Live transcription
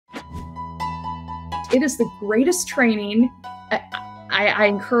It is the greatest training. I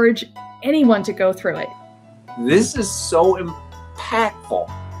encourage anyone to go through it. This is so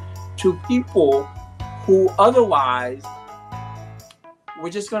impactful to people who otherwise were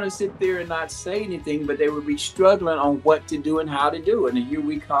just going to sit there and not say anything, but they would be struggling on what to do and how to do it. And here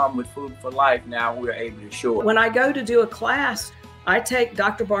we come with Food for Life. Now we're able to show it. When I go to do a class, I take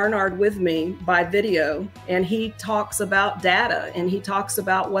Dr. Barnard with me by video, and he talks about data and he talks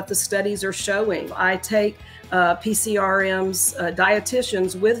about what the studies are showing. I take PCRM's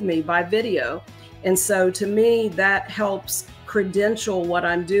dietitians with me by video. And so to me, that helps credential what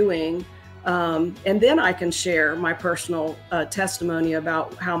I'm doing. And then I can share my personal testimony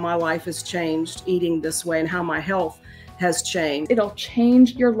about how my life has changed eating this way and how my health has changed. It'll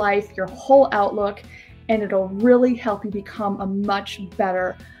change your life, your whole outlook, and it'll really help you become a much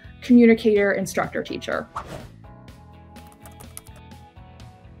better communicator, instructor, teacher.